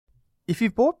If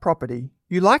you've bought property,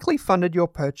 you likely funded your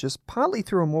purchase partly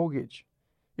through a mortgage.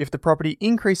 If the property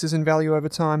increases in value over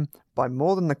time by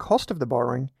more than the cost of the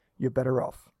borrowing, you're better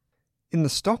off. In the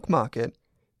stock market,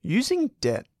 using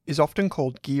debt is often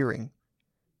called gearing.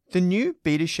 The new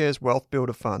BetaShares Wealth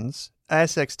Builder funds,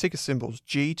 ASX ticker symbols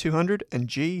G200 and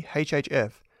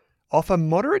GHHF, offer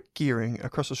moderate gearing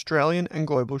across Australian and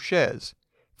global shares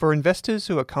for investors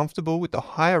who are comfortable with the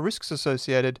higher risks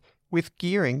associated with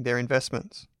gearing their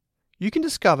investments. You can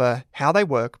discover how they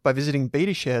work by visiting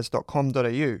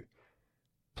betashares.com.au.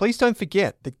 Please don't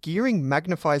forget that gearing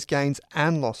magnifies gains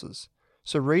and losses,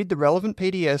 so read the relevant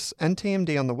PDS and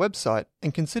TMD on the website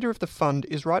and consider if the fund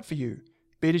is right for you.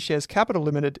 BetaShares Capital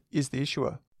Limited is the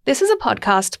issuer. This is a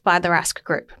podcast by the Rask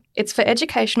Group. It's for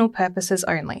educational purposes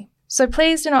only. So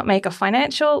please do not make a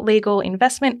financial, legal,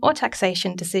 investment or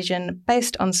taxation decision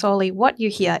based on solely what you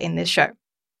hear in this show.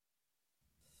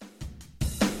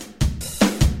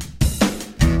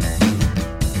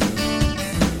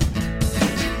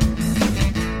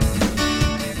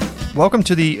 Welcome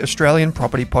to the Australian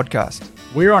Property Podcast.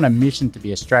 We're on a mission to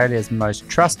be Australia's most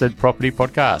trusted property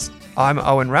podcast. I'm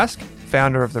Owen Rask,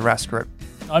 founder of the Rask Group.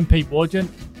 I'm Pete Wargent,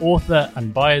 author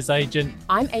and buyer's agent.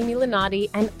 I'm Amy Lunardi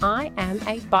and I am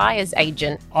a buyer's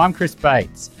agent. I'm Chris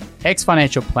Bates,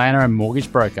 ex-financial planner and mortgage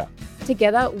broker.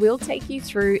 Together, we'll take you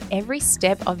through every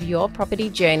step of your property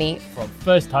journey. From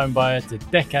first home buyer to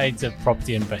decades of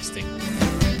property investing.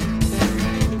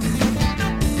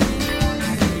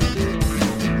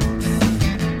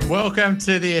 Welcome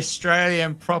to the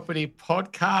Australian Property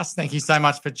Podcast. Thank you so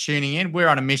much for tuning in. We're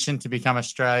on a mission to become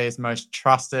Australia's most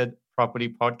trusted property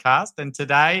podcast. And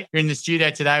today, we're in the studio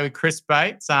today with Chris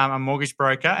Bates, a mortgage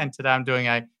broker. And today I'm doing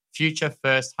a future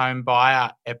first home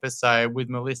buyer episode with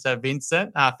Melissa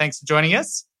Vincent. Thanks for joining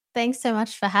us. Thanks so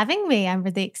much for having me. I'm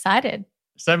really excited.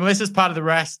 So Melissa's part of the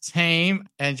Rask team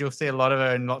and you'll see a lot of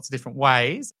her in lots of different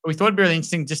ways. We thought it'd be really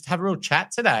interesting just to have a real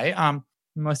chat today.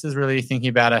 Melissa's really thinking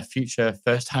about a future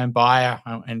first home buyer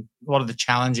and a lot of the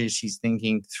challenges she's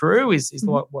thinking through is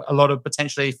what a lot of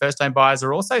potentially first home buyers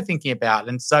are also thinking about.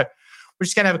 And so we're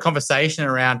just going to have a conversation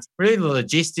around really the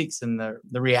logistics and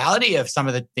the reality of some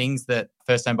of the things that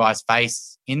first home buyers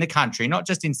face in the country, not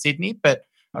just in Sydney, but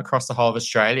across the whole of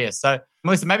Australia. So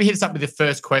Melissa, maybe hit us up with the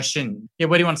first question. Yeah,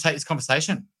 where do you want to take this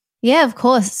conversation? Yeah, of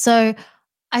course. So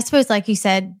I suppose, like you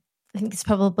said, I think it's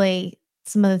probably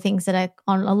some of the things that are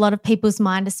on a lot of people's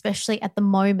mind, especially at the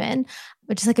moment,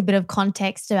 which is like a bit of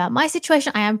context about my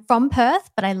situation. I am from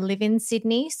Perth, but I live in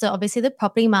Sydney. So obviously the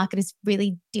property market is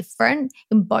really different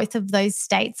in both of those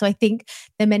states. So I think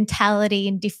the mentality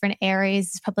in different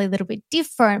areas is probably a little bit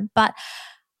different, but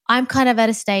I'm kind of at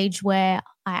a stage where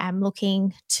I am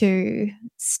looking to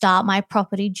start my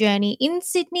property journey in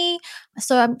Sydney.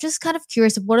 So I'm just kind of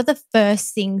curious, what are the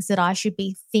first things that I should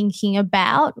be thinking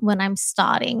about when I'm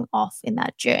starting off in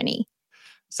that journey?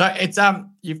 So it's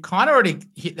you've kind of already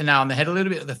hit the nail on the head a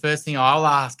little bit. The first thing I'll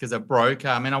ask as a broker,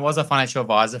 I mean, I was a financial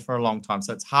advisor for a long time,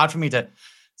 so it's hard for me to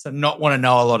not want to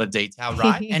know a lot of detail,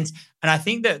 right? and I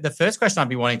think that the first question I'd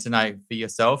be wanting to know for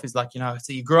yourself is like,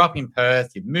 so you grew up in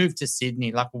Perth, you've moved to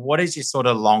Sydney, like what is your sort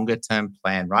of longer term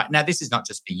plan, right? Now, this is not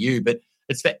just for you, but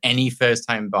it's for any first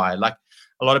home buyer. Like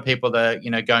a lot of people that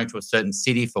are, going to a certain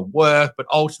city for work, but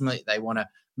ultimately they want to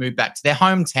move back to their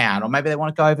hometown or maybe they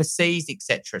want to go overseas,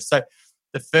 etc. So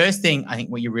the first thing I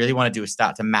think what you really want to do is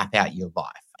start to map out your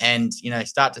life and,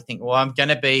 start to think, well, I'm going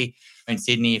to be in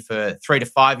Sydney for 3 to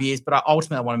 5 years, but I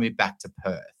ultimately want to move back to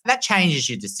Perth. That changes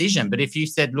your decision. But if you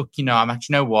said, look, I'm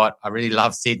actually, what? I really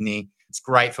love Sydney. It's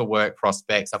great for work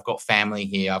prospects. I've got family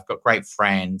here. I've got great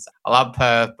friends. I love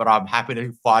Perth, but I'm happy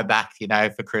to fly back,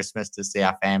 for Christmas to see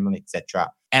our family,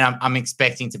 etc. And I'm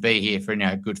expecting to be here for,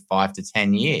 a good 5 to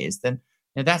 10 years. Then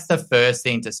that's the first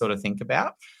thing to sort of think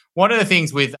about. One of the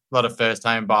things with a lot of first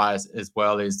home buyers as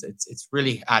well is it's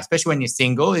really, especially when you're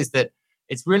single, is that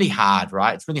it's really hard,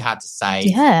 right? It's really hard to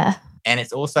save. Yeah. And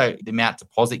it's also the amount of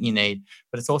deposit you need,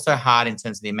 but it's also hard in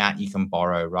terms of the amount you can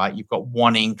borrow, right? You've got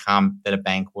one income that a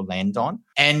bank will lend on.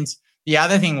 And the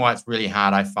other thing why it's really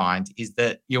hard, I find, is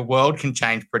that your world can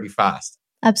change pretty fast.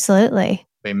 Absolutely.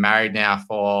 Been married now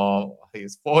for, I think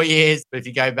it's 4 years. But if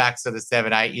you go back sort of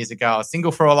 7, 8 years ago, I was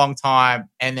single for a long time.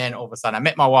 And then all of a sudden I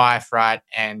met my wife, right?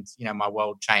 And, my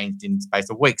world changed in the space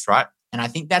of weeks, right? And I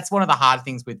think that's one of the hard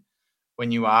things with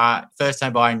when you are first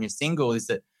home buyer and you're single is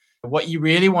that what you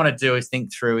really want to do is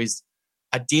think through is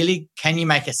ideally, can you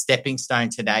make a stepping stone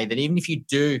today that even if you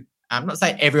do, I'm not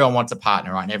saying everyone wants a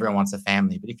partner, right? And everyone wants a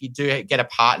family, but if you do get a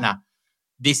partner,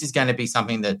 this is going to be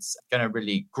something that's going to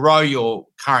really grow your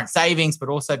current savings, but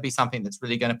also be something that's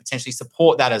really going to potentially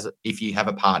support that as if you have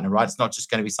a partner, right? It's not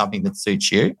just going to be something that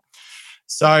suits you.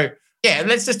 So Yeah,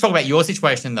 let's just talk about your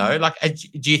situation though. Like,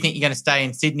 do you think you're going to stay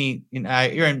in Sydney?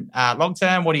 You're in long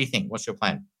term. What do you think? What's your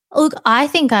plan? Look, I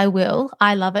think I will.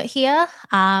 I love it here.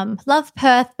 Love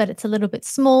Perth, but it's a little bit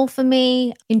small for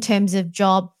me in terms of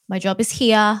job. My job is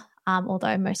here,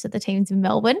 although most of the team's in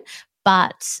Melbourne.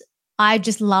 But I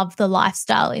just love the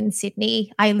lifestyle in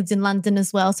Sydney. I lived in London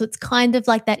as well. So it's kind of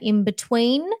like that in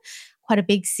between, quite a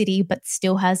big city, but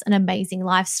still has an amazing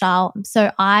lifestyle.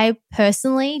 So I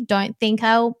personally don't think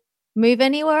I'll move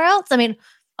anywhere else. I mean,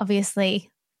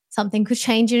 obviously something could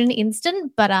change in an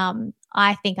instant, but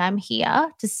I think I'm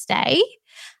here to stay.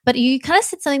 But you kind of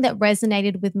said something that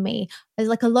resonated with me. There's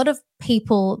like a lot of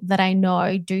people that I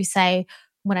know do say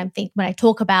when I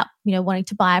talk about, wanting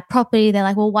to buy a property, they're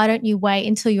like, well, why don't you wait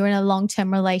until you're in a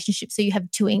long-term relationship so you have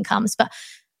two incomes? But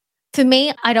for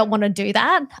me, I don't want to do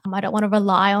that. I don't want to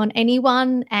rely on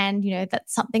anyone. And,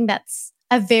 that's something that's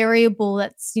a variable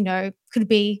that's, could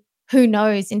be, who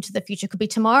knows, into the future. It could be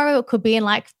tomorrow. It could be in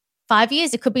like 5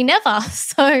 years. It could be never.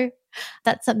 So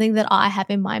that's something that I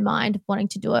have in my mind of wanting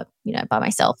to do it, by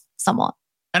myself somewhat.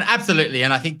 And absolutely.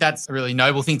 And I think that's a really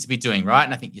noble thing to be doing, right?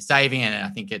 And I think you're saving, and I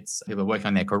think it's people are working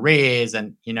on their careers,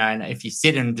 and, and if you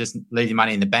sit and just leave your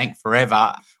money in the bank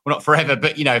forever, well, not forever,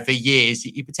 but, for years,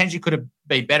 you potentially could have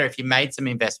been better if you made some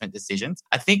investment decisions.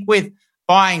 I think with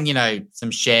buying,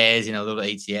 some shares in a little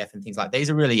ETF and things like these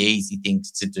are really easy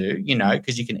things to do,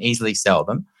 because you can easily sell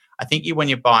them. I think when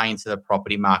you're buying into the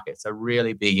property market, it's a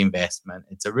really big investment.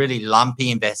 It's a really lumpy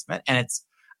investment. And it's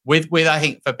with I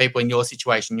think for people in your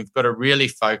situation, you've got to really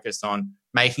focus on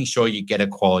making sure you get a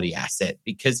quality asset,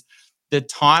 because the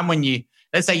time when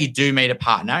let's say you do meet a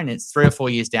partner and it's 3 or 4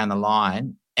 years down the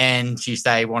line and you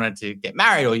say wanted to get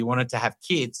married or you wanted to have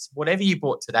kids, whatever you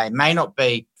bought today may not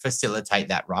facilitate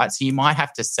that, right? So you might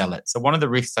have to sell it. So one of the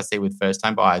risks I see with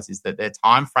first-time buyers is that their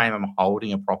time frame of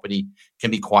holding a property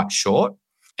can be quite short.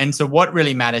 And so what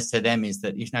really matters to them is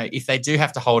that, if they do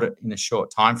have to hold it in a short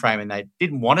time frame and they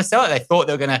didn't want to sell it, they thought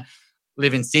they were going to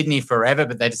live in Sydney forever,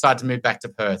 but they decided to move back to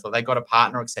Perth, or they got a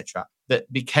partner, etc.,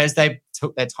 that because they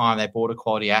took their time, they bought a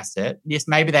quality asset. Yes,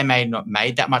 maybe they may not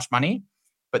made that much money,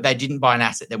 but they didn't buy an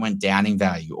asset that went down in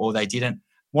value, or they didn't.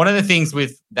 One of the things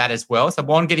with that as well, so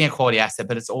one, getting a quality asset,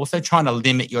 but it's also trying to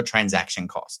limit your transaction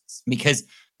costs, because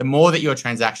the more that your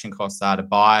transaction costs are to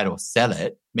buy it or sell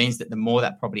it means that the more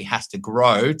that property has to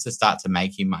grow to start to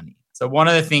make you money. So one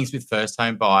of the things with first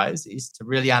home buyers is to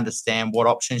really understand what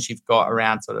options you've got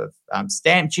around sort of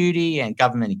stamp duty and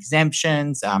government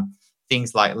exemptions,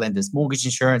 things like lender's mortgage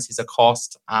insurance is a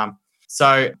cost.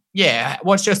 So yeah,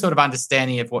 what's your sort of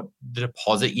understanding of what the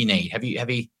deposit you need? Have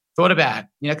you thought about,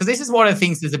 because this is one of the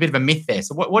things, there's a bit of a myth there.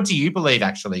 So what do you believe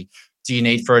actually do you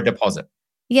need for a deposit?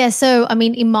 Yeah. So, I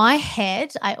mean, in my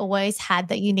head, I always had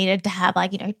that you needed to have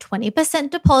 20%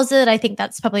 deposit. I think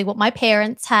that's probably what my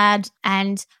parents had.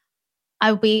 And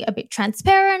I'll be a bit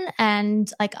transparent,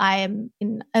 and I am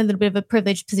in a little bit of a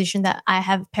privileged position that I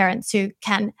have parents who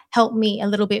can help me a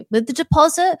little bit with the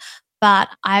deposit. But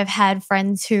I've had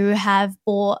friends who have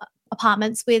bought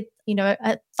apartments with,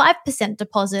 a 5%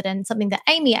 deposit, and something that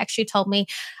Amy actually told me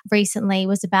recently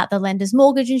was about the lender's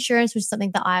mortgage insurance, which is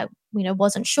something that I,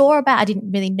 wasn't sure about. I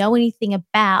didn't really know anything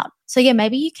about. So yeah,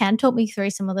 maybe you can talk me through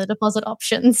some of the deposit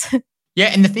options.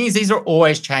 Yeah. And the thing is, these are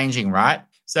always changing, right?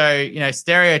 So,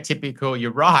 stereotypical,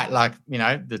 you're right.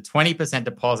 The 20%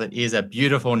 deposit is a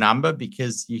beautiful number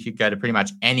because you could go to pretty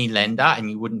much any lender and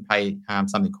you wouldn't pay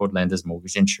something called lender's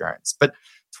mortgage insurance. But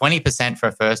 20% for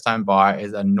a first-home buyer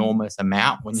is an enormous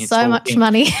amount when you're so much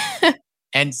money.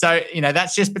 And so,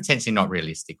 that's just potentially not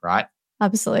realistic, right?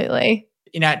 Absolutely.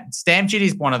 Stamp duty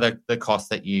is one of the costs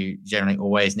that you generally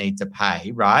always need to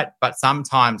pay, right? But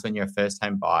sometimes when you're a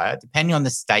first-home buyer, depending on the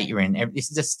state you're in,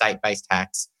 this is a state-based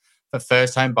tax. For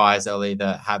first-home buyers, they'll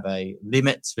either have a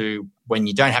limit to when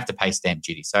you don't have to pay stamp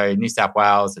duty. So in New South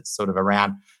Wales, it's sort of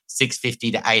around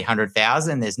 650 to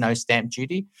 800,000. There's no stamp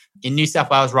duty. In New South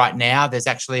Wales right now, there's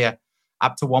actually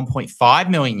up to 1.5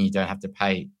 million you don't have to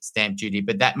pay stamp duty,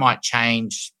 but that might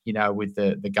change, with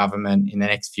the government in the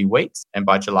next few weeks and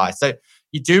by July. So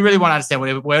you do really want to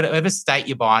understand whatever state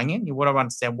you're buying in, you want to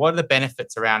understand what are the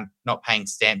benefits around not paying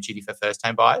stamp duty for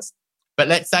first-home buyers. But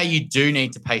let's say you do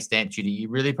need to pay stamp duty. You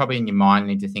really probably in your mind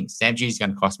need to think stamp duty is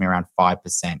going to cost me around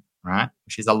 5%, right?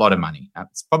 Which is a lot of money.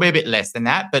 It's probably a bit less than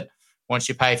that, but once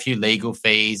you pay a few legal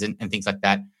fees and things like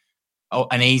that,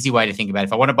 an easy way to think about it,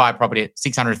 if I want to buy a property at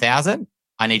 $600,000,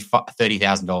 I need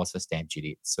 $30,000 for stamp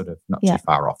duty. It's sort of not too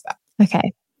far off that.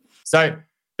 Okay. So,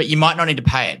 but you might not need to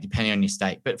pay it depending on your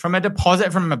state. But from a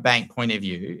deposit from a bank point of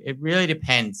view, it really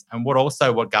depends on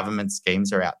what government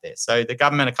schemes are out there. So the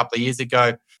government a couple of years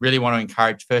ago really want to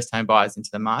encourage first home buyers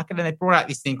into the market, and they brought out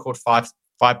this thing called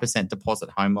 5% deposit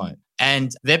home loan.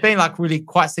 And they've been like really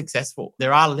quite successful.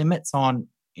 There are limits on,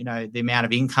 the amount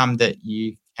of income that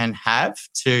you can have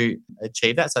to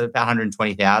achieve that. So about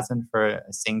 120,000 for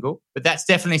a single. But that's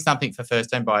definitely something for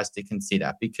first home buyers to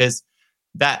consider, because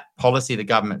that policy the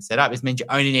government set up means you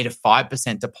only need a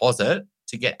 5% deposit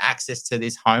to get access to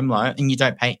this home loan, and you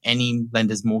don't pay any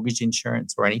lender's mortgage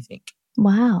insurance or anything.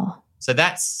 Wow. So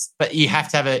but you have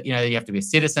to have you have to be a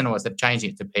citizen, or they're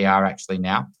changing it to PR actually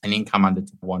now, an income under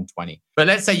 120. But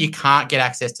let's say you can't get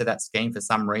access to that scheme for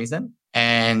some reason,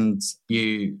 and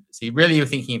you're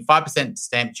thinking 5%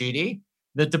 stamp duty.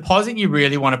 The deposit you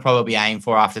really want to probably aim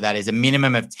for after that is a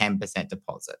minimum of 10%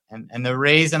 deposit. And the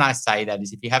reason I say that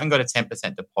is if you haven't got a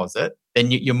 10% deposit, then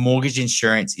your mortgage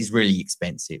insurance is really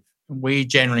expensive. We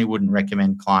generally wouldn't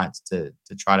recommend clients to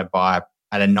try to buy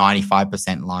at a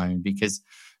 95% loan, because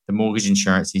the mortgage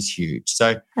insurance is huge.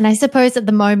 And I suppose at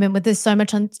the moment, with there's so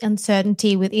much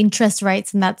uncertainty with interest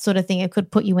rates and that sort of thing, it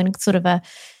could put you in sort of a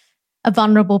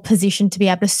vulnerable position to be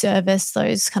able to service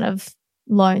those kind of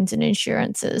loans and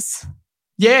insurances.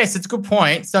 Yes, it's a good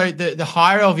point. So the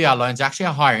higher LVR loans actually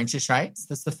are higher interest rates.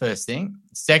 That's the first thing.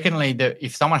 Secondly,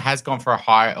 if someone has gone for a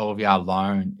higher LVR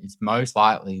loan, it's most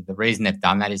likely the reason they've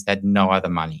done that is they had no other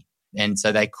money. And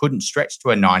so they couldn't stretch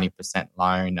to a 90%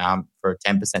 loan for a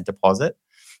 10% deposit.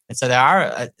 And so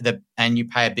and you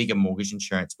pay a bigger mortgage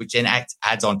insurance, which then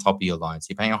adds on top of your loan. So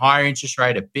you're paying a higher interest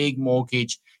rate, a big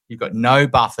mortgage, you've got no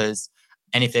buffers.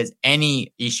 And if there's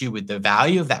any issue with the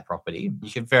value of that property,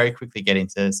 you can very quickly get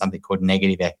into something called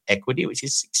negative equity, which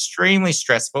is extremely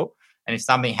stressful. And if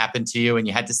something happened to you and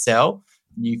you had to sell,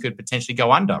 you could potentially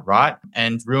go under, right?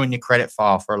 And ruin your credit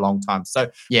file for a long time.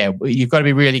 So yeah, you've got to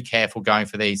be really careful going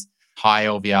for these high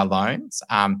LVR loans,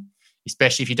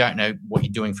 especially if you don't know what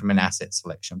you're doing from an asset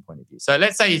selection point of view. So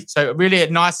let's say, really a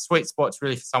nice sweet spot's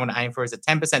really for someone to aim for is a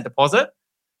 10% deposit.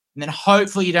 And then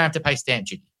hopefully you don't have to pay stamp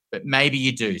duty, but maybe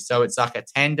you do. So it's like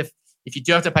if you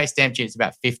do have to pay stamp duty, it's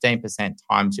about 15%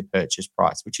 times your purchase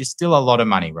price, which is still a lot of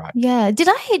money, right? Yeah. Did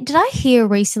I hear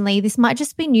recently, this might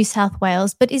just be New South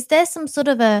Wales, but is there some sort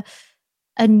of a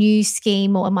new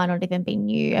scheme, or it might not even be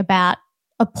new, about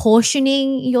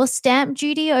apportioning your stamp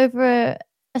duty over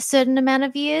a certain amount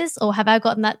of years, or have I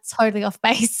gotten that totally off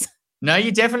base? No,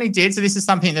 you definitely did. So this is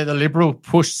something that the Liberal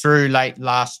pushed through late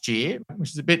last year,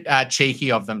 which is a bit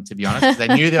cheeky of them, to be honest, because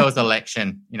they knew there was an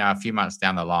election, a few months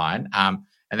down the line,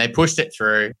 and they pushed it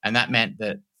through. And that meant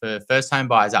that for first-home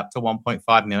buyers up to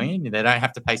 1.5 million, they don't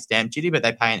have to pay stamp duty, but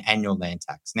they pay an annual land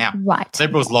tax. Now, right.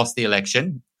 Liberals lost the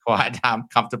election quite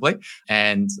comfortably,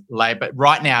 and Labor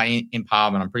right now in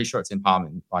Parliament, I'm pretty sure it's in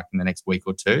Parliament like in the next week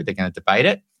or two, they're going to debate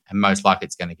it, and most likely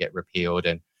it's going to get repealed,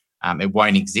 and it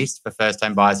won't exist for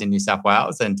first-home buyers in New South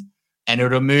Wales, and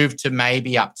it'll move to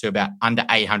maybe up to about under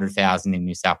 800,000 in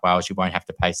New South Wales. You won't have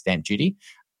to pay stamp duty.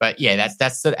 But yeah,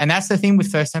 that's the thing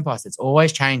with first-home buyers. It's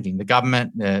always changing. The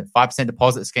government, the 5%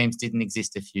 deposit schemes didn't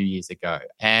exist a few years ago,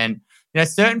 and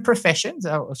certain professions.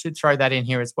 I should throw that in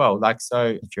here as well. Like,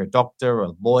 so if you're a doctor or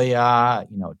a lawyer, a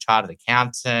chartered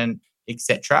accountant,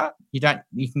 etc., you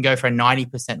can go for a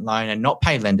 90% loan and not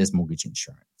pay lender's mortgage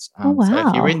insurance. Wow. So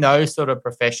if you're in those sort of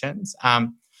professions,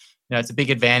 it's a big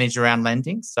advantage around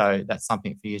lending. So that's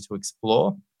something for you to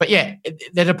explore. But yeah,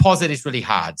 the deposit is really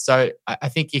hard. So I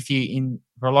think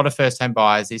for a lot of first-home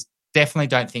buyers, is definitely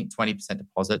don't think 20%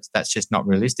 deposits. That's just not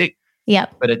realistic. Yeah.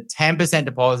 But a 10%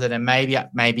 deposit and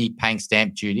maybe paying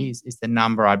stamp duty is the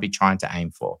number I'd be trying to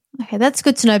aim for. Okay, that's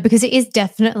good to know, because it is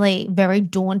definitely very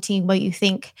daunting where you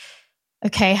think,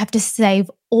 okay, I have to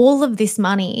save all of this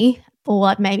money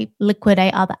or maybe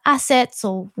liquidate other assets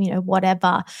or,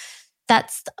 whatever.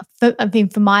 That's,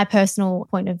 from my personal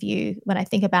point of view, when I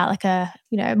think about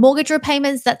mortgage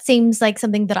repayments, that seems like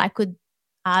something that I could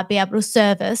be able to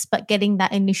service, but getting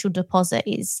that initial deposit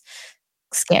is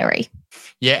scary.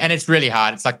 Yeah, and it's really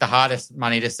hard. It's like the hardest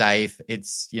money to save.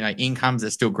 It's, incomes are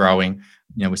still growing.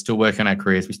 We're still working on our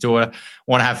careers. We still want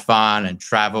to have fun and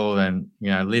travel and,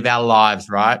 live our lives,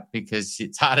 right? Because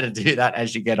it's harder to do that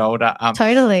as you get older.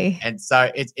 Totally. And so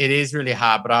it is really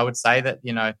hard. But I would say that,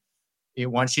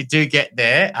 once you do get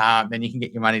there, then you can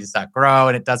get your money to start grow,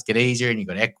 and it does get easier, and you've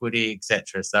got equity,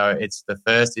 etc. So it's the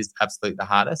first is absolutely the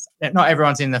hardest. Not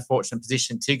everyone's in the fortunate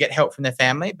position to get help from their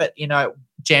family, but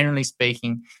generally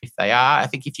speaking, if they are, I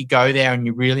think if you go there and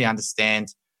you really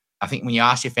understand, I think when you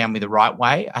ask your family the right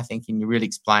way, I think, and you really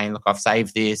explain, look, I've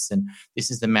saved this, and this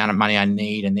is the amount of money I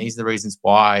need, and these are the reasons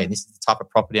why, and this is the type of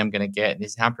property I'm going to get, and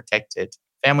this is how I'm protected.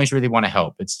 Families really want to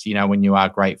help. It's, when you are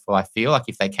grateful, I feel like,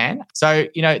 if they can. So,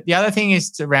 the other thing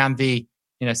is around the,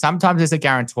 sometimes there's a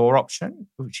guarantor option,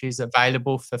 which is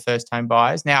available for first home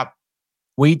buyers. Now,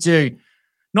 we do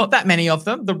Not that many of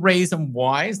them. The reason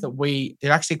why is that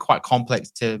they're actually quite complex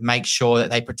to make sure that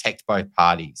they protect both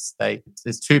parties.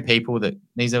 There's two people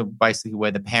these are basically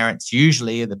where the parents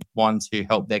usually are the ones who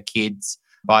help their kids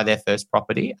buy their first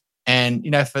property. And,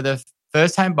 for the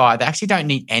first home buyer, they actually don't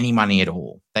need any money at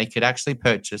all. They could actually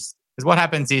purchase, because what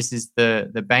happens is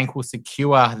the bank will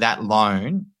secure that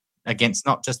loan against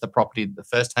not just the property that the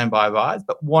first home buyer buys,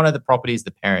 but one of the properties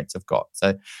the parents have got. So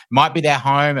it might be their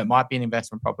home, it might be an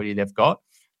investment property they've got.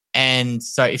 And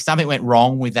so if something went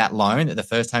wrong with that loan that the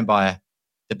first home buyer,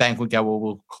 the bank would go, well,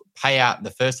 we'll pay out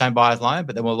the first home buyer's loan,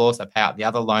 but then we'll also pay out the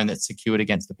other loan that's secured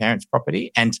against the parent's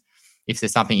property. And if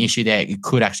there's something issue there, it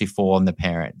could actually fall on the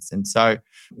parents. And so,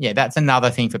 that's another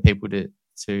thing for people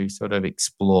to sort of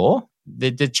explore.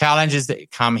 The challenges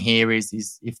that come here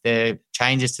is if there are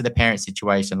changes to the parent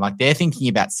situation, like they're thinking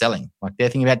about selling, like they're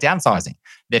thinking about downsizing,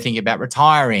 they're thinking about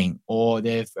retiring, or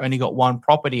they've only got one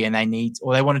property and they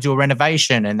want to do a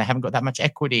renovation and they haven't got that much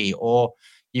equity, or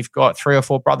you've got 3 or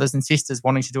 4 brothers and sisters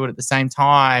wanting to do it at the same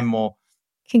time, or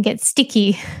can get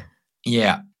sticky.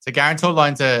 Yeah. So guarantor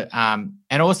loans are,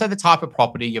 and also the type of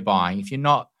property you're buying. If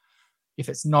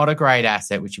it's not a great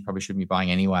asset, which you probably shouldn't be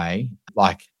buying anyway,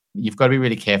 like you've got to be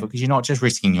really careful because you're not just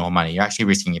risking your money, you're actually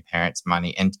risking your parents'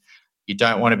 money. And you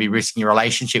don't want to be risking your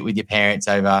relationship with your parents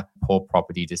over a poor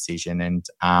property decision. And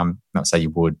not say you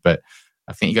would, but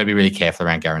I think you've got to be really careful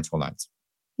around guarantor loans.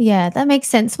 Yeah, that makes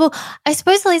sense. Well, I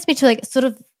suppose that leads me to like sort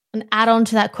of an add-on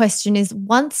to that question is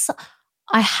once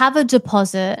I have a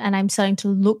deposit and I'm starting to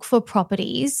look for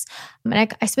properties, and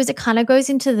I suppose it kind of goes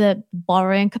into the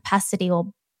borrowing capacity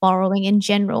or borrowing in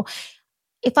general.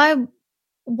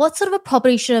 What sort of a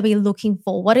property should I be looking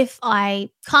for? What if I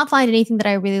can't find anything that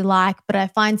I really like, but I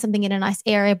find something in a nice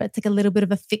area, but it's like a little bit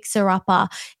of a fixer-upper?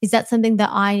 Is that something that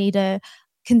I need to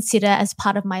consider as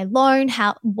part of my loan?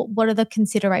 What are the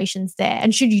considerations there?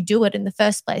 And should you do it in the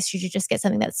first place? Should you just get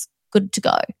something that's good to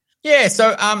go? Yeah,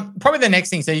 so probably the next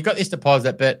thing, so you've got this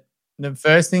deposit, but the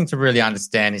first thing to really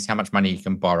understand is how much money you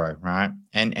can borrow, right?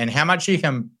 And how much you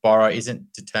can borrow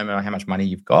isn't determined on how much money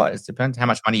you've got. It depends on how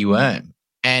much money you earn.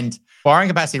 And borrowing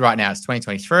capacity right now, it's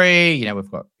 2023. We've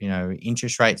got,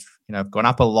 interest rates, have gone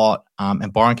up a lot,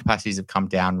 and borrowing capacities have come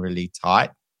down really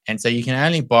tight. And so you can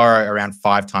only borrow around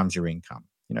 5 times your income.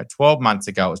 12 months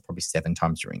ago, it was probably 7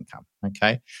 times your income.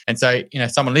 Okay. And so,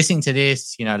 someone listening to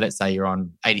this, let's say you're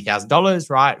on $80,000,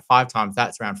 right? 5 times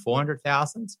that's around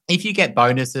 400,000. If you get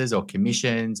bonuses or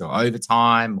commissions or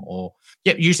overtime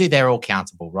usually they're all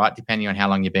countable, right? Depending on how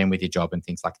long you've been with your job and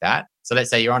things like that. So let's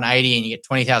say you're on 80 and you get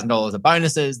 $20,000 of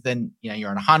bonuses, then,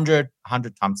 you're on 100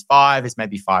 times 5 is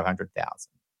maybe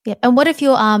 500,000. Yeah. And what if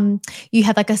you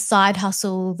have like a side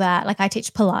hustle that, like I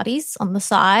teach Pilates on the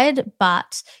side,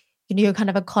 but you're kind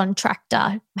of a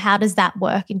contractor. How does that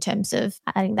work in terms of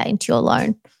adding that into your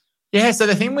loan? Yeah. So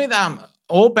the thing with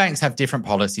all banks have different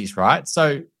policies, right?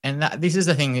 So, and this is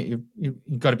the thing that you've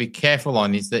got to be careful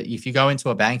on is that if you go into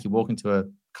a bank, you walk into a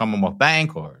Commonwealth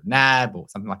Bank or NAB or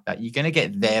something like that, you're going to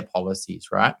get their policies,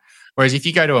 right? Whereas if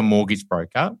you go to a mortgage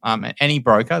broker, any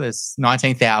broker, there's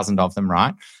 19,000 of them,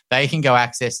 right? They can go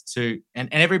access to, and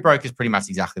every broker is pretty much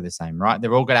exactly the same, right?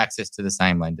 They've all got access to the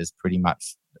same lenders, pretty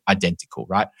much identical,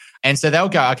 right? And so they'll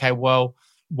go, okay, well,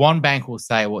 one bank will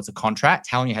say, well, it's a contract.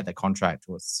 How long you had that contract?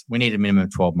 We need a minimum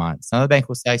of 12 months. Another bank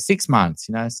will say 6 months.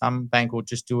 Some bank will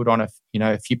just do it on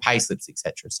a few pay slips,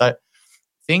 etc. So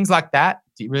things like that,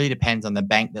 it really depends on the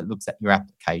bank that looks at your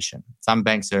application. Some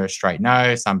banks are a straight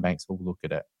no, some banks will look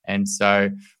at it. And so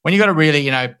when you've got a really,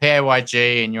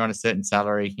 PAYG and you're on a certain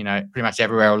salary, pretty much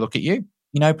everywhere will look at you.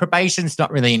 Probation's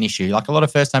not really an issue. Like a lot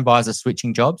of first-time buyers are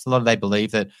switching jobs. A lot of they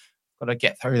believe that I've got to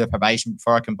get through the probation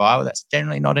before I can buy. Well, that's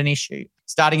generally not an issue.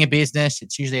 Starting a business,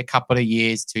 it's usually a couple of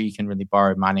years till you can really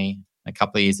borrow money, a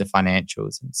couple of years of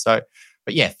financials. And so,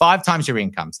 but yeah, 5 times your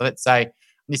income. So let's say in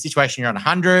this situation, you're on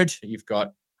 100, you've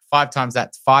got 5 times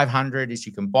that's 500 is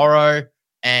you can borrow,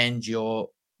 and you're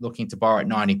looking to borrow at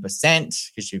 90%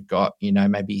 because you've got,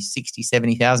 maybe $60,000,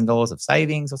 $70,000 of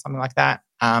savings or something like that.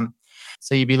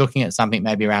 So you'd be looking at something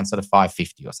maybe around sort of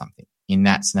 550 or something in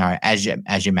that scenario as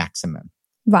your maximum.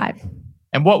 Right.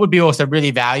 And what would be also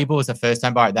really valuable as a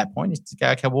first-time buyer at that point is to go,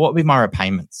 okay, well, what would be my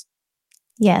repayments?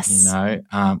 Yes.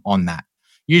 On that.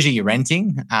 Usually you're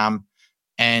renting.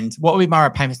 And what would be my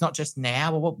repayments, not just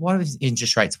now, but what if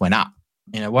interest rates went up?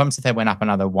 What if they went up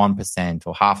another 1%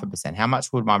 or 0.5%? How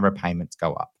much would my repayments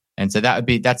go up? And so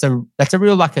that's a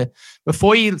real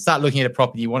before you start looking at a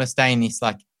property, you want to stay in this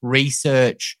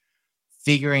research,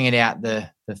 figuring it out, the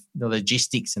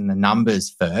logistics and the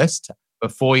numbers first,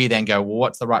 before you then go, well,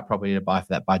 what's the right property to buy for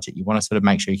that budget? You want to sort of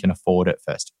make sure you can afford it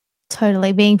first.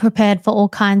 Totally. Being prepared for all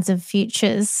kinds of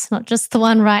futures, not just the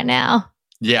one right now.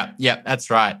 Yeah, that's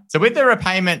right. So with the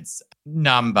repayments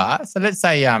number, so let's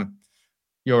say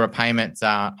your repayments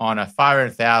are on a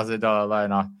 $500,000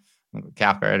 loan. I've got a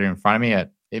calculator in front of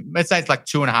me. Let's say it's like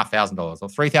 $2,500 or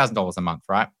 $3,000 a month,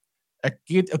 right? A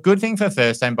good thing for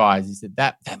first home buyers is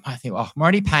that might think, well, I'm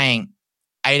already paying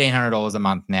 $1,800 a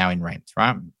month now in rent,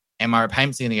 right? And my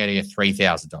repayments are going to go to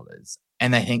 $3,000.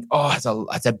 And they think, oh,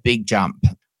 that's a big jump.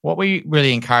 What we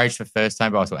really encourage for first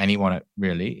home buyers or anyone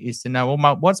really is to know,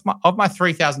 well, what's my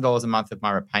 $3,000 a month of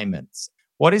my repayments?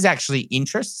 What is actually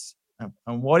interest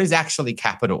and what is actually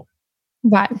capital?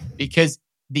 Right. Because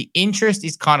the interest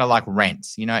is kind of like rent.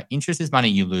 You know, interest is money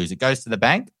you lose. It goes to the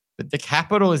bank, but the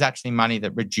capital is actually money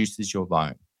that reduces your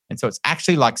loan. And so it's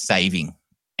actually like saving.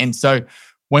 And so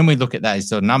when we look at those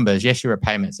sort of numbers, yes, your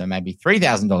repayments are maybe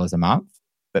 $3,000 a month,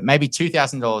 but maybe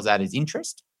 $2,000 of that is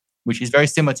interest, which is very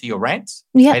similar to your rent,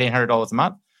 $1,800 a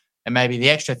month. And maybe the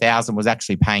extra $1,000 was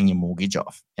actually paying your mortgage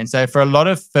off. And so for a lot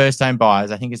of first-home buyers,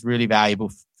 I think it's really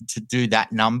valuable to do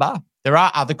that number. There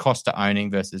are other costs to owning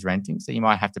versus renting. So you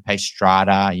might have to pay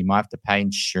strata, you might have to pay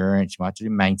insurance, you might have to do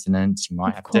maintenance, you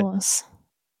might have to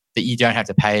that you don't have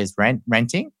to pay as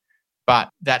renting.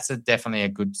 But that's definitely a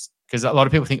good, because a lot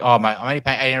of people think, I'm only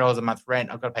paying $800 a month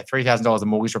rent. I've got to pay $3,000 in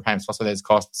mortgage repayments plus all those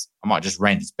costs. I might just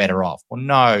rent. It's better off. Well,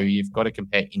 no, you've got to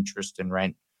compare interest and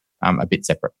rent a bit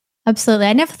separate. Absolutely.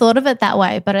 I never thought of it that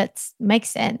way, but it makes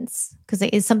sense because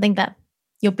it is something that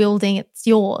you're building. It's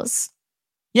yours.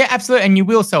 Yeah, absolutely. And you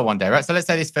will sell one day, right? So let's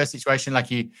say this first situation,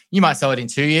 like you might sell it in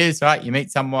 2 years, right? You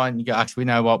meet someone, you go, actually, you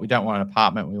know what? We don't want an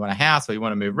apartment. We want a house, or we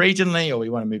want to move regionally, or we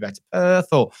want to move back to Perth,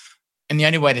 and the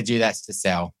only way to do that is to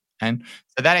sell. And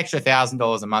so that extra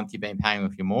 $1,000 a month you've been paying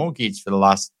with your mortgage for the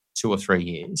last 2 or 3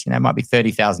 years, it might be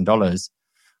 $30,000.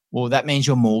 Well, that means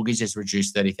your mortgage has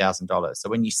reduced $30,000. So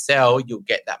when you sell, you'll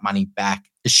get that money back,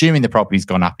 assuming the property's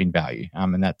gone up in value.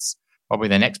 And that's probably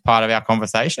the next part of our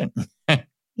conversation.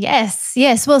 Yes.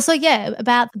 Well, so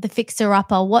about the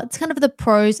fixer-upper, what's kind of the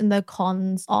pros and the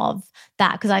cons of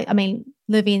that? Because I mean,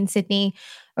 living in Sydney,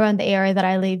 around the area that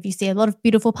I live, you see a lot of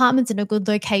beautiful apartments in a good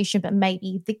location, but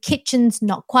maybe the kitchen's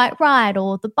not quite right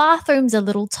or the bathroom's a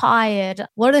little tired.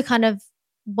 What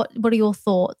are your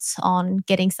thoughts on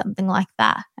getting something like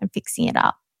that and fixing it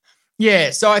up?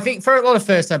 Yeah, so I think for a lot of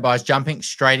first-time buyers, jumping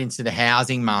straight into the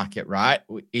housing market, right,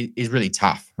 is really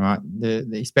tough, right?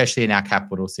 Especially in our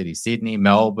capital cities, Sydney,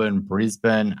 Melbourne,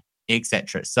 Brisbane,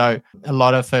 etc. So a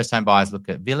lot of first-time buyers look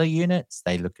at villa units,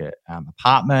 they look at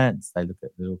apartments, they look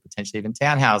at little potentially even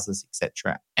townhouses,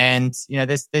 etc. And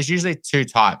there's usually two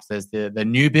types. There's the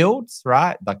new builds,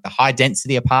 right, like the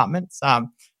high-density apartments.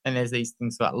 And there's these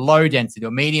things like low density or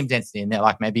medium density, and they're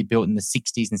like maybe built in the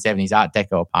 60s and 70s Art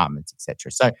Deco apartments,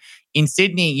 etc. So in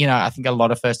Sydney, I think a lot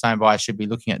of first-time buyers should be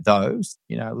looking at those,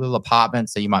 little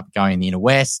apartments. So you might be going in the inner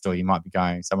west, or you might be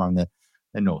going somewhere on the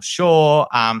North Shore,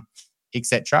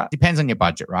 etc. Depends on your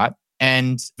budget, right?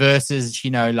 And versus,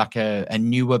 like a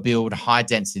newer build, high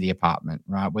density apartment,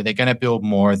 right? Where they're going to build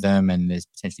more of them and there's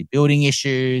potentially building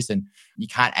issues and you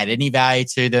can't add any value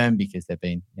to them because they've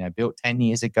been, built 10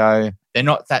 years ago. They're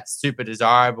not that super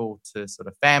desirable to sort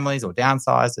of families or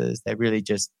downsizers. They're really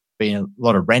just been a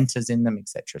lot of renters in them,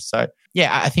 etc. So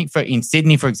I think in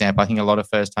Sydney, for example, I think a lot of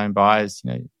first home buyers,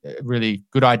 a really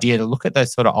good idea to look at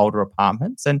those sort of older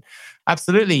apartments, and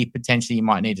absolutely potentially you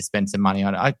might need to spend some money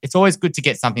on it. It's always good to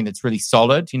get something that's really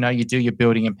solid. You do your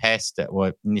building and pest,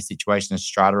 or in this situation, a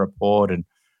strata report, and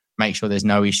make sure there's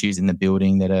no issues in the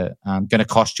building that are going to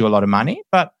cost you a lot of money.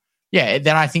 But then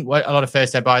I think what a lot of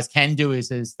first home buyers can do is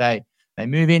they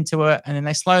move into it and then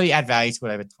they slowly add value to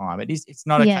it over time. It's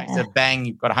not a case of bang,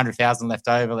 you've got 100,000 left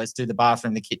over, let's do the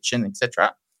bathroom, the kitchen,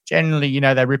 etc. Generally,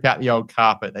 they rip out the old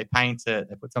carpet, they paint it,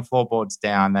 they put some floorboards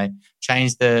down, they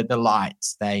change the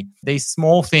lights. These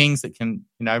small things that can,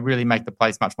 really make the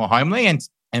place much more homely.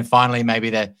 And finally, maybe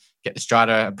they get the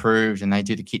strata approved and they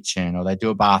do the kitchen or they do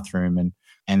a bathroom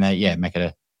and they make it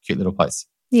a cute little place.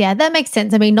 Yeah, that makes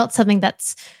sense. I mean, not something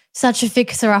that's such a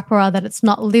fixer-upper that it's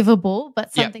not livable,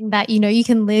 but something that, you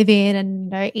can live in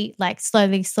and, eat like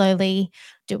slowly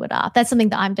do it up. That's something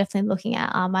that I'm definitely looking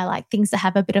at. I like things that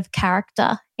have a bit of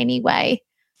character anyway.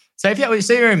 So if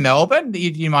you're in Melbourne,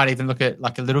 you might even look at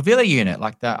like a little villa unit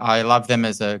like that. I love them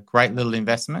as a great little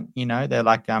investment. They're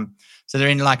like, so they're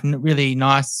in like really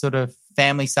nice sort of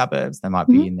family suburbs. They might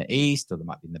be in the east, or they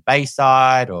might be in the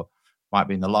Bayside, or might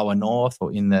be in the lower north,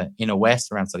 or in the inner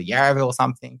west around sort of Yarraville or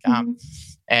something.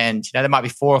 And, there might be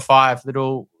 4 or 5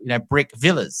 little, brick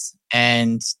villas,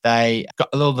 and they got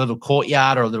a little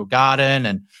courtyard or a little garden,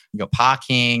 and you got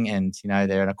parking, and,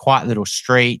 they're in a quiet little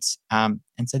street. And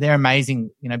so they're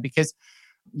amazing, because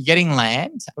you're getting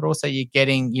land, but also you're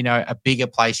getting, a bigger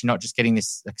place. You're not just getting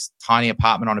this tiny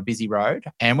apartment on a busy road.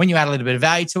 And when you add a little bit of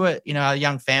value to it, a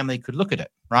young family could look at it,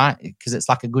 right? Because it's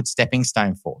like a good stepping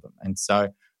stone for them. And so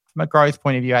from a growth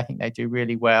point of view, I think they do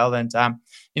really well. And,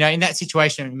 in that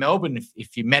situation in Melbourne,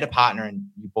 if you met a partner and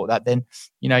you bought that, then,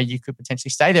 you could potentially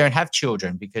stay there and have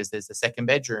children because there's a second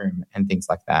bedroom and things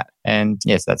like that. And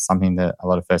yes, that's something that a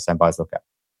lot of first-time buyers look at.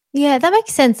 Yeah, that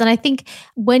makes sense. And I think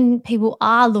when people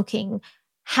are looking,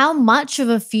 how much of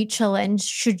a future lens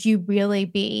should you really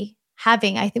be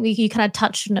having? I think you kind of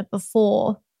touched on it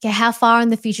before. Okay, how far in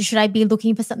the future should I be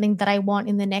looking for something that I want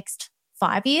in the next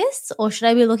 5 years? Or should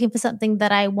I be looking for something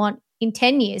that I want in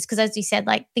 10 years? Because as you said,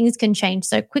 things can change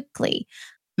so quickly.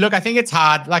 Look, I think it's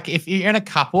hard. If you're in a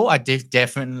couple,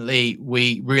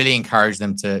 we really encourage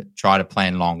them to try to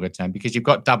plan longer term because you've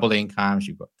got double incomes,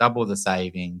 you've got double the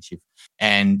savings,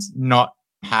 and not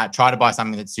try to buy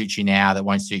something that suits you now that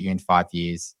won't suit you in 5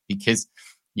 years. Because,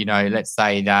 let's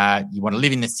say that you want to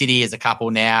live in the city as a couple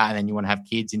now and then you want to have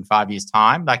kids in 5 years'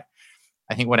 time. I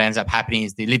think what ends up happening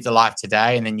is they live the life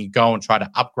today and then you go and try to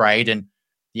upgrade and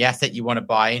the asset you want to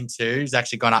buy into has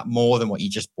actually gone up more than what you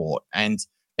just bought. And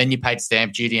then you paid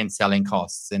stamp duty and selling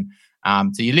costs. And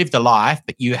so you lived a life,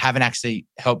 but you haven't actually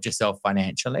helped yourself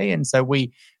financially. And so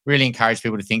we really encourage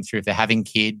people to think through if they're having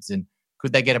kids and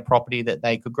could they get a property that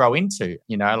they could grow into,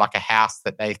 like a house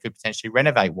that they could potentially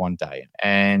renovate one day.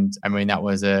 And I mean, that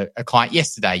was a client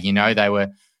yesterday, they were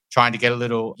trying to get a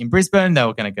little in Brisbane. They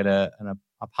were going to get an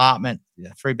apartment,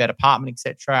 a 3-bed apartment,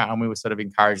 etc. And we were sort of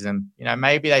encouraging them,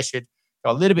 maybe they should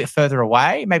go a little bit further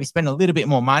away, maybe spend a little bit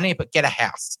more money, but get a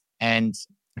house. And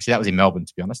actually, that was in Melbourne,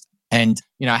 to be honest. And,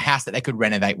 a house that they could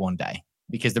renovate one day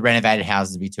because the renovated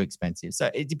houses would be too expensive. So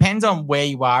it depends on where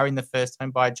you are in the first home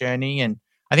buyer journey. And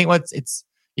I think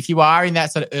if you are in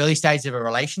that sort of early stage of a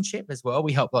relationship as well,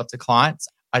 we help lots of clients.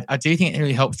 I do think it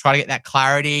really helps try to get that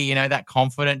clarity, that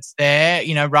confidence there,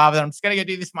 rather than I'm just going to go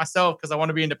do this myself because I want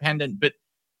to be independent. But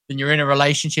then you're in a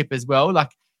relationship as well.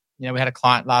 We had a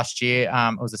client last year.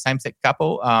 It was a same-sex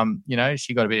couple.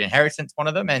 She got a bit of inheritance, one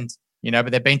of them, and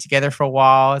but they've been together for a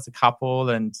while as a couple,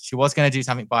 and she was going to do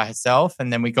something by herself,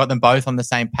 and then we got them both on the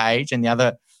same page, and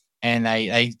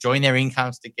they joined their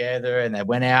incomes together, and they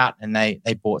went out and they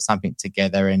bought something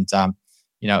together, and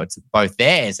it's both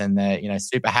theirs, and they're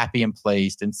super happy and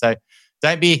pleased. And so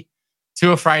don't be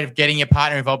too afraid of getting your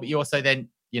partner involved, but you also then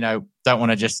don't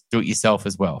want to just do it yourself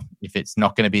as well if it's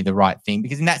not going to be the right thing,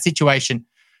 because in that situation,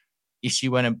 if she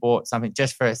went and bought something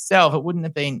just for herself, it wouldn't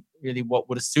have been really what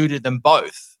would have suited them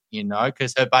both,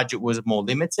 because her budget was more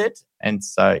limited. And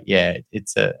so, yeah,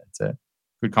 it's a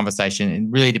good conversation. It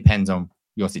really depends on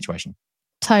your situation.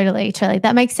 Totally.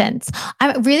 That makes sense.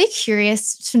 I'm really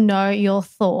curious to know your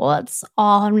thoughts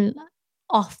on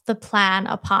off-the-plan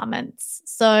apartments.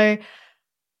 So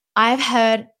I've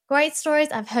heard great stories.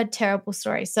 I've heard terrible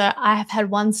stories. So I have had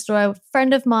one story with a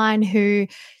friend of mine who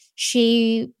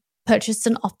she purchased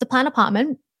an off-the-plan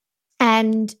apartment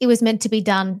and it was meant to be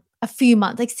done a few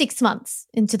months, 6 months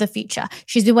into the future.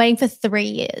 She's been waiting for 3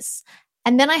 years.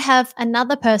 And then I have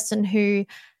another person who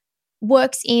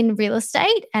works in real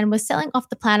estate and was selling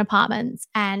off-the-plan apartments,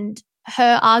 and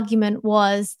her argument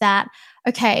was that,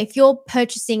 okay, if you're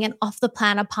purchasing an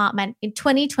off-the-plan apartment in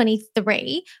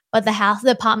 2023, but the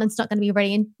apartment's not going to be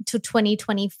ready until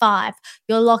 2025,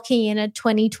 you're locking in a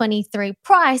 2023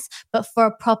 price, but for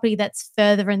a property that's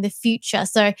further in the future.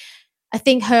 So I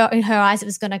think in her eyes, it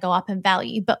was going to go up in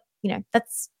value, but you don't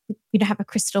have a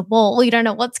crystal ball. You don't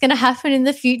know what's going to happen in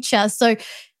the future. So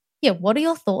yeah, what are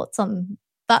your thoughts on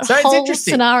that whole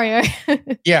scenario?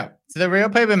 Yeah. So the real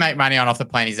people who make money on off the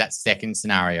plan is that second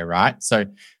scenario, right? So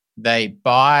they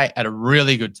buy at a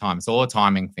really good time. It's all a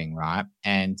timing thing, right?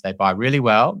 And they buy really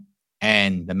well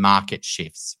and the market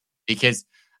shifts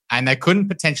and they couldn't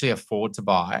potentially afford to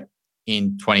buy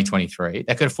in 2023.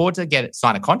 They could afford to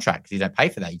sign a contract because you don't pay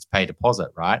for that. You just pay a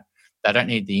deposit, right? They don't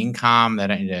need the income. They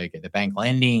don't need to get the bank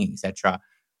lending, etc.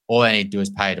 All they need to do is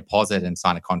pay a deposit and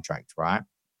sign a contract, right?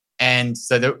 And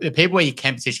so the people where you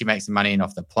can potentially make some money in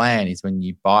off the plan is when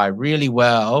you buy really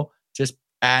well, just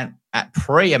at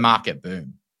pre a market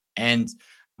boom. And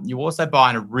you also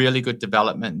buy in a really good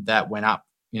development that went up,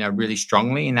 really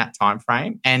strongly in that time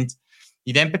frame. And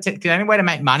you then the only way to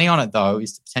make money on it though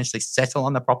is to potentially settle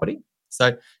on the property.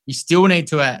 So you still need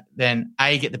to then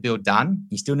get the build done.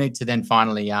 You still need to then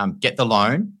finally get the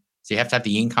loan. So you have to have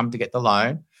the income to get the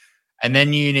loan. And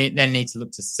then you need to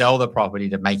look to sell the property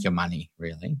to make your money,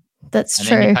 really. That's and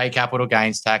true. Then you pay capital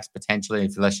gains tax potentially,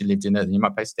 unless you lived in it. Then you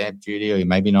might pay stamp duty, or you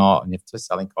maybe not, and you have to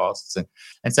selling costs.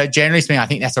 And so generally speaking, I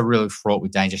think that's a really fraught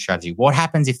with danger strategy. What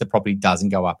happens if the property doesn't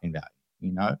go up in value?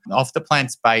 you know. Off the plan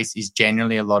space is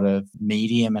generally a lot of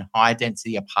medium and high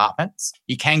density apartments.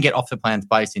 You can get off the plan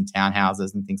space in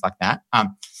townhouses and things like that.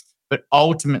 But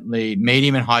ultimately,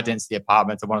 medium and high density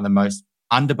apartments are one of the most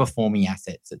underperforming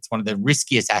assets. It's one of the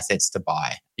riskiest assets to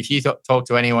buy. If you talk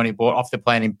to anyone who bought off the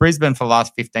plan in Brisbane for the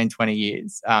last 15, 20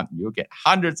 years, you'll get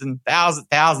hundreds and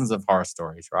thousands of horror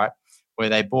stories, right? Where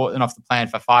they bought an off the plan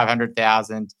for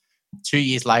 $500,000. 2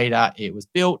 years later, it was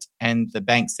built and the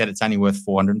bank said it's only worth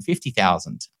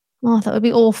 $450,000. Oh, that would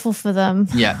be awful for them.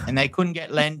 Yeah, and they couldn't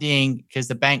get lending because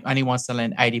the bank only wants to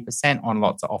lend 80% on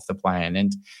lots off the plan,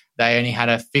 and they only had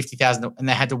a $50,000 and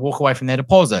they had to walk away from their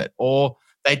deposit, or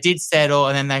they did settle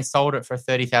and then they sold it for a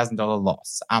 $30,000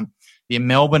 loss. The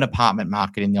Melbourne apartment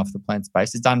market in the off the plan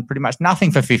space has done pretty much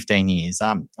nothing for 15 years.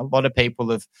 A lot of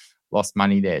people have lost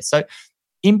money there. So,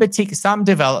 in particular, some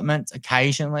developments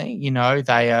occasionally, you know,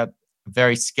 they are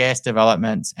very scarce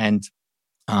developments and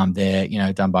they're, you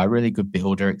know, done by a really good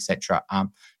builder, etc. And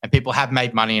people have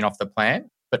made money in off the plan,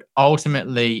 but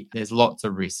ultimately there's lots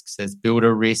of risks. There's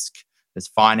builder risk, there's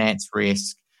finance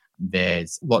risk,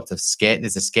 there's lots of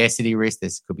there's a scarcity risk. There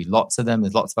could be lots of them.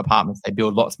 There's lots of apartments. They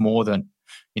build lots more than,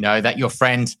 you know, that your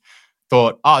friend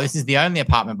thought, oh, this is the only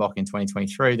apartment block in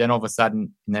 2023. Then all of a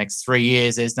sudden, in the next 3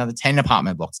 years, there's another 10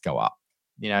 apartment blocks go up.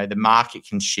 You know, the market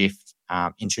can shift.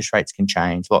 Interest rates can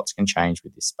change. Lots can change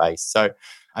with this space. So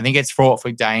I think it's fraught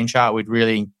with danger. We'd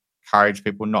really encourage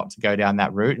people not to go down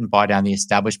that route and buy down the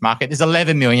established market. There's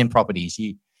 11 million properties.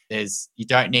 You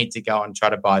don't need to go and try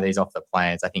to buy these off the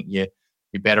plans. I think you're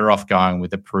better off going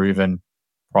with the proven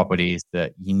properties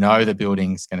that you know the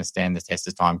building's going to stand the test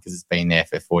of time because it's been there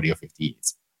for 40 or 50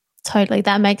 years. Totally.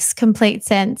 That makes complete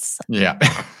sense. Yeah.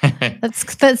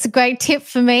 That's a great tip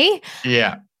for me.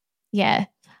 Yeah. Yeah.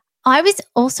 I was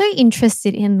also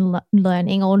interested in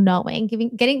learning or knowing,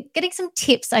 getting some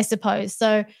tips, I suppose. So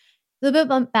a little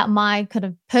bit about my kind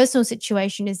of personal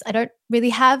situation is I don't really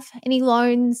have any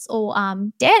loans or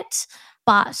debt,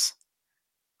 but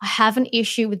I have an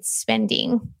issue with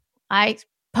spending. I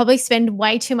probably spend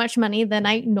way too much money than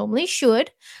I normally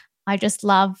should. I just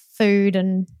love food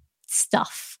and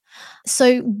stuff.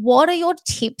 So what are your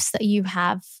tips that you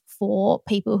have for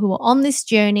people who are on this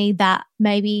journey that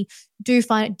maybe do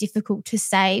find it difficult to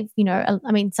save? You know,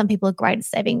 I mean, some people are great at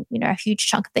saving, you know, a huge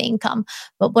chunk of the income,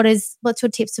 but what's your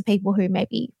tips for people who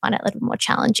maybe find it a little bit more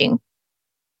challenging?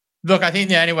 Look, I think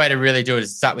the only way to really do it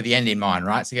is start with the end in mind,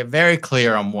 right? So get very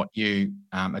clear on what you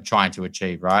are trying to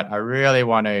achieve, right? I really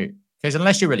want to, because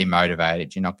unless you're really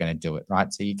motivated, you're not going to do it,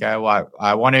 right? So you go, well,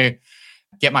 I want to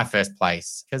get my first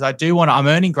place because I'm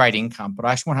earning great income, but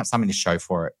I actually want to have something to show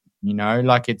for it. You know,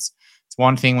 like it's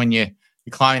one thing when you're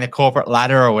climbing the corporate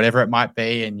ladder or whatever it might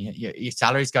be and your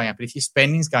salary's going up, but if your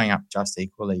spending's going up just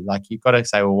equally, like you've got to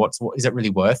say, well, what is it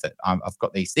really worth it? I've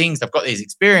got these things, I've got these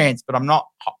experience, but I'm not,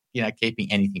 you know,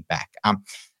 keeping anything back. And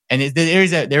there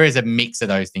is a mix of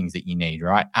those things that you need,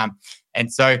 right?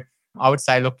 And so I would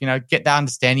say, look, you know, get the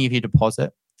understanding of your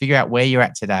deposit, figure out where you're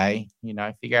at today, you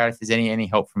know, figure out if there's any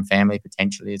help from family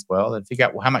potentially as well, and figure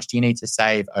out, well, how much do you need to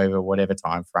save over whatever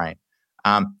time frame.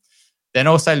 Then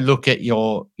also look at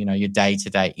your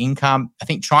day-to-day income. I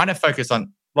think a lot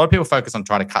of people focus on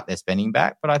trying to cut their spending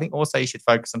back, but I think also you should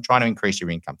focus on trying to increase your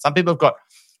income. Some people have got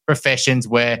professions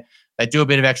where they do a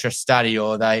bit of extra study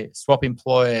or they swap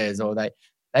employers or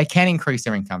they can increase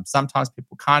their income. Sometimes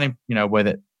people can't, you know,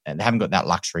 whether they haven't got that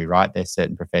luxury, right? There's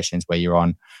certain professions where you're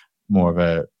on more of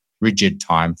a rigid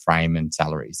time frame and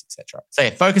salaries, etc. So yeah,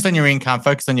 focus on your income,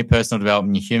 focus on your personal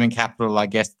development, your human capital, I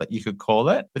guess that you could call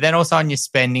it. But then also on your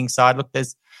spending side, look,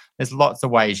 there's lots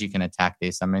of ways you can attack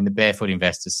this. I mean, the Barefoot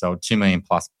Investors sold 2 million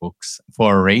plus books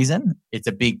for a reason. It's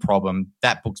a big problem.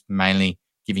 That book's mainly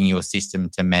giving you a system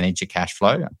to manage your cash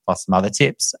flow, plus some other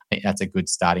tips. I think that's a good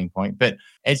starting point. But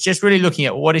it's just really looking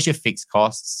at what is your fixed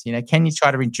costs? You know, can you try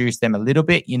to reduce them a little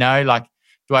bit? You know, like,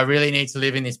 do I really need to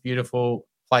live in this beautiful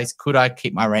place? Could I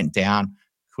keep my rent down?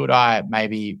 Could I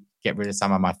maybe get rid of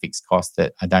some of my fixed costs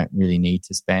that I don't really need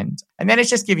to spend? And then it's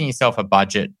just giving yourself a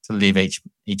budget to live each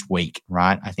week,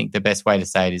 right? I think the best way to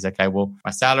say it is, okay, well,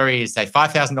 my salary is say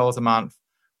 $5,000 a month.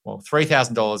 Well,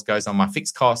 $3,000 goes on my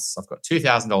fixed costs. I've got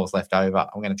 $2,000 left over.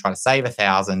 I'm going to try to save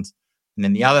 $1,000. And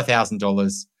then the other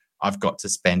 $1,000 I've got to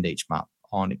spend each month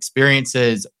on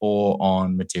experiences or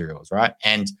on materials, right?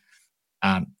 And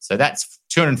so that's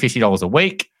 $250 a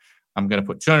week. I'm going to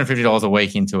put $250 a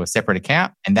week into a separate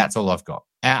account, and that's all I've got.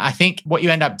 I think what you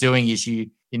end up doing is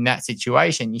in that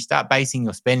situation, you start basing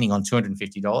your spending on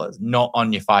 $250, not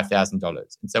on your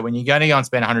 $5,000. And so when you're going to go and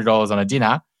spend $100 on a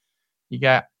dinner, you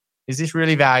go, is this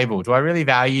really valuable? Do I really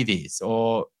value this?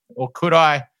 Or could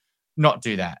I not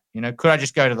do that? Could I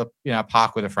just go to the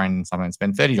park with a friend and someone and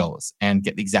spend $30 and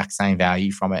get the exact same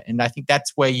value from it? And I think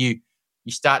that's where you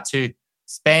start to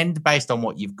spend based on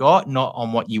what you've got, not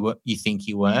on what you think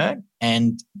you earn.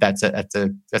 And that's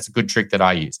a good trick that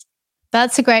I used.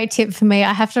 That's a great tip for me.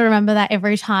 I have to remember that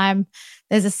every time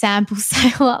there's a sample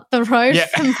sale up the road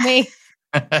from me.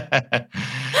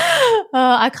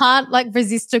 I can't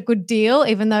resist a good deal,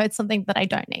 even though it's something that I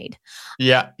don't need.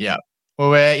 Yeah. Well,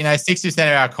 we're 60%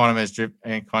 of our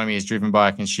economy is driven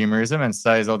by consumerism, and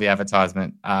so is all the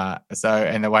advertisement.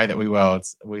 And the way that we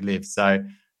live. So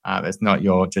it's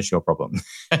not just your problem.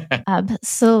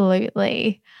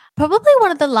 Absolutely. Probably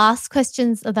one of the last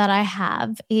questions that I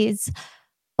have is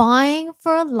buying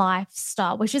for a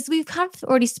lifestyle, which is we've kind of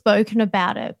already spoken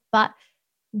about it, but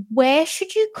where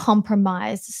should you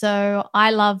compromise? So I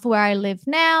love where I live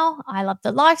now. I love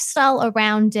the lifestyle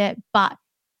around it, but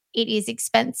it is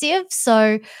expensive.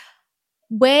 So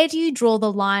where do you draw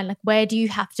the line? Where do you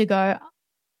have to go?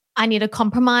 I need a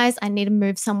compromise. I need to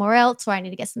move somewhere else, or I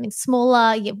need to get something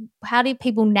smaller. How do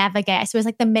people navigate? I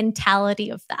suppose the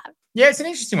mentality of that. Yeah, it's an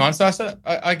interesting one. So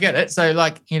I get it. So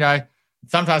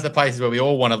sometimes the places where we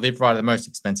all want to live, right, are the most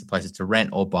expensive places to rent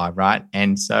or buy, right?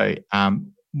 And so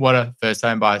what a first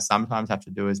home buyer sometimes have to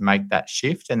do is make that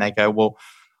shift, and they go, well,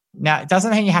 now it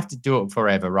doesn't mean you have to do it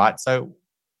forever, right? So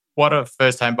what a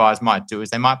first home buyers might do is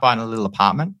they might buy in a little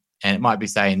apartment, and it might be,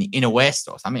 say, in the inner west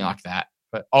or something like that.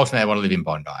 But ultimately they want to live in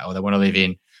Bondi, or they want to live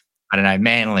in,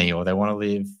 Manly, or they want to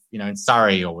live, in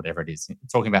Surrey or whatever it is.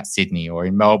 Talking about Sydney, or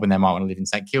in Melbourne, they might want to live in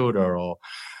St Kilda or,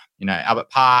 Albert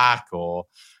Park, or,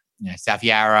 South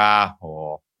Yarra,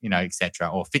 or, et cetera,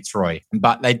 or Fitzroy.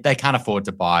 But they can't afford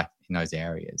to buy in those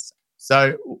areas.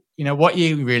 So, what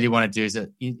you really want to do is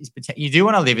you do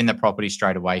want to live in the property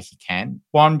straight away if you can.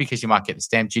 One, because you might get the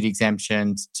stamp duty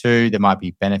exemptions. Two, there might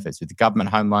be benefits with the government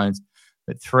home loans.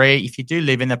 But three, if you do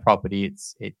live in the property,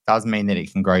 it does mean that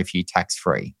it can grow for you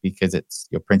tax-free because it's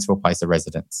your principal place of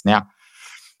residence. Now,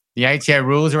 the ATO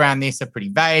rules around this are pretty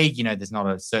vague. There's not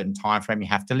a certain time frame you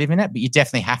have to live in it, but you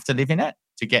definitely have to live in it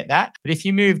to get that. But if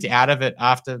you moved out of it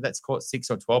after, let's call it 6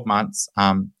 or 12 months,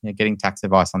 getting tax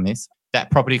advice on this,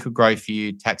 that property could grow for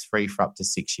you tax-free for up to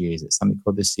 6 years. It's something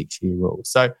called the 6-year rule.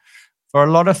 So for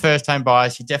a lot of first-home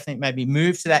buyers, you definitely maybe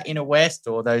move to that inner west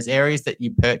or those areas that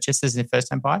you purchase as a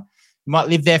first-home buyer. You might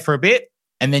live there for a bit,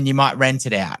 and then you might rent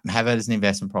it out and have it as an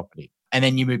investment property. And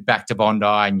then you move back to Bondi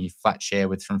and you flat share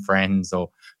with some friends or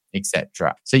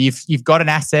etc. So you've got an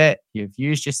asset, you've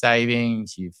used your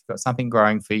savings, you've got something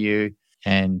growing for you,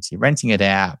 and you're renting it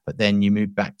out, but then you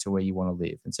move back to where you want to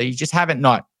live. And so you just haven't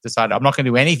not decided, I'm not going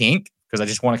to do anything because I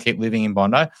just want to keep living in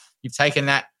Bondi. You've taken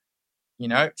that,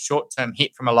 short-term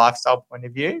hit from a lifestyle point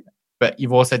of view, but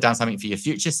you've also done something for your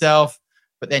future self.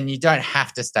 But then you don't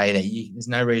have to stay there. There's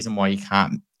no reason why you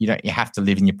can't. You have to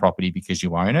live in your property because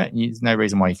you own it. There's no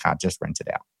reason why you can't just rent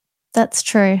it out. That's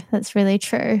true. That's really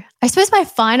true. I suppose my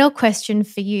final question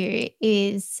for you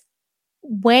is,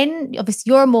 when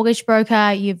obviously you're a mortgage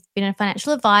broker, you've been a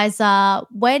financial advisor,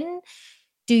 when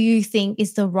do you think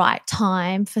is the right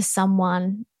time for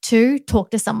someone to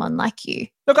talk to someone like you?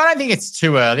 Look, I don't think it's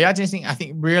too early. I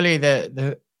think really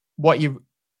the what you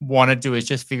want to do is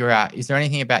just figure out, is there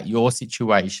anything about your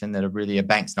situation that a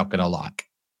bank's not going to like?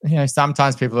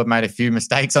 Sometimes people have made a few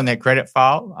mistakes on their credit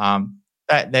file.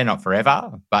 They're not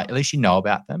forever, but at least you know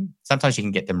about them. Sometimes you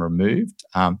can get them removed.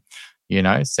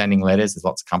 Sending letters. There's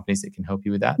lots of companies that can help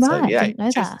you with that. Right, so yeah, I didn't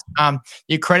know that.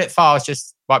 Your credit files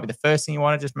just might be the first thing you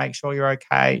want to just make sure you're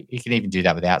okay. You can even do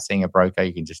that without seeing a broker.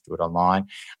 You can just do it online.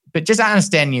 But just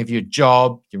understanding of your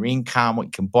job, your income, what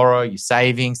you can borrow, your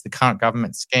savings, the current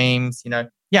government schemes,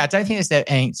 I don't think it's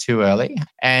anything too early.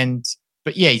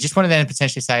 But you just want to then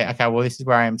potentially say, okay, well, this is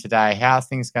where I am today. How are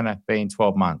things going to be in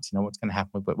 12 months? What's going to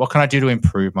happen with it? What can I do to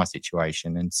improve my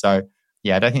situation? And so,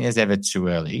 I don't think there's ever too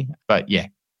early, but yeah.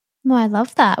 No, I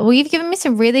love that. Well, you've given me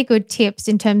some really good tips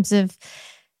in terms of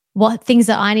what things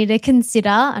that I need to consider.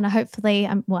 And hopefully,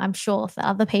 I'm sure that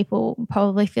other people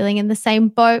probably feeling in the same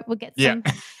boat will get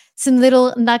some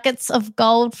little nuggets of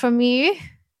gold from you.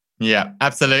 Yeah,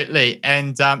 absolutely.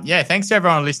 And thanks to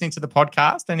everyone listening to the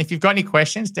podcast. And if you've got any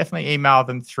questions, definitely email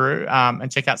them through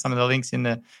and check out some of the links in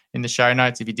the show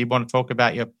notes if you did want to talk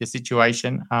about your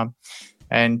situation.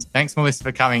 And thanks, Melissa,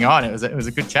 for coming on. It was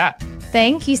a good chat.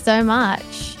 Thank you so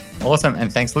much. Awesome.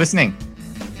 And thanks for listening.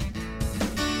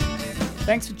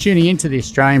 Thanks for tuning into the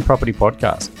Australian Property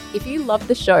Podcast. If you love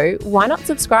the show, why not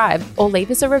subscribe or leave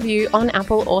us a review on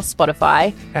Apple or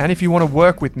Spotify? And if you want to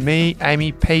work with me,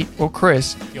 Amy, Pete, or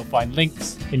Chris, You'll find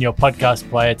links in your podcast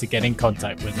player to get in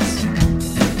contact with us.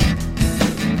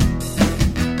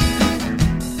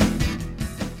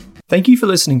 Thank you for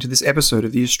listening to this episode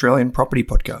of the Australian Property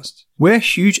Podcast. We're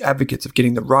huge advocates of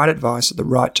getting the right advice at the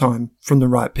right time from the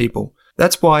right people.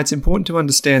 That's why it's important to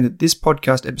understand that this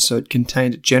podcast episode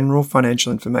contained general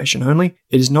financial information only.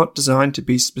 It is not designed to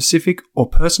be specific or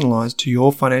personalised to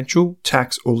your financial,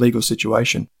 tax, or legal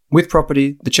situation. With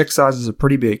property, the check sizes are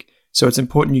pretty big, so it's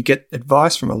important you get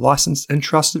advice from a licensed and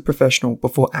trusted professional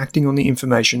before acting on the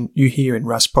information you hear in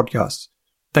Rask podcasts.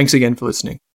 Thanks again for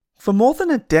listening. For more than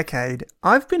a decade,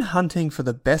 I've been hunting for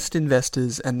the best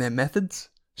investors and their methods,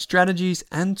 strategies,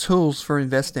 and tools for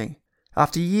investing.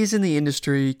 After years in the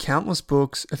industry, countless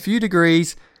books, a few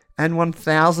degrees, and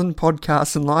 1,000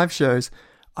 podcasts and live shows,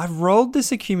 I've rolled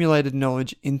this accumulated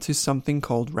knowledge into something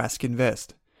called Rask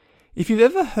Invest. If you've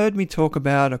ever heard me talk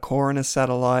about a core and a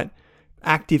satellite,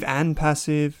 active and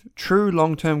passive, true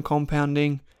long-term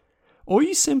compounding, or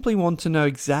you simply want to know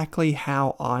exactly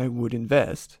how I would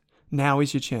invest, now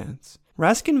is your chance.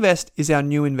 Rask Invest is our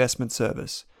new investment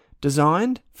service,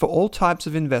 designed for all types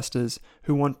of investors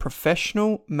who want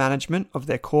professional management of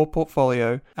their core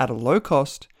portfolio at a low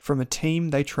cost from a team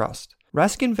they trust.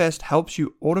 Rask Invest helps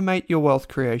you automate your wealth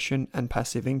creation and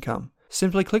passive income.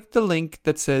 Simply click the link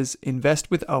that says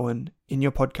Invest with Owen in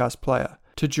your podcast player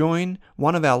to join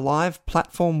one of our live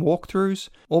platform walkthroughs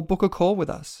or book a call with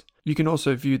us. You can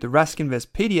also view the Rask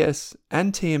Invest PDS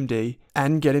and TMD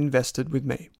and get invested with me.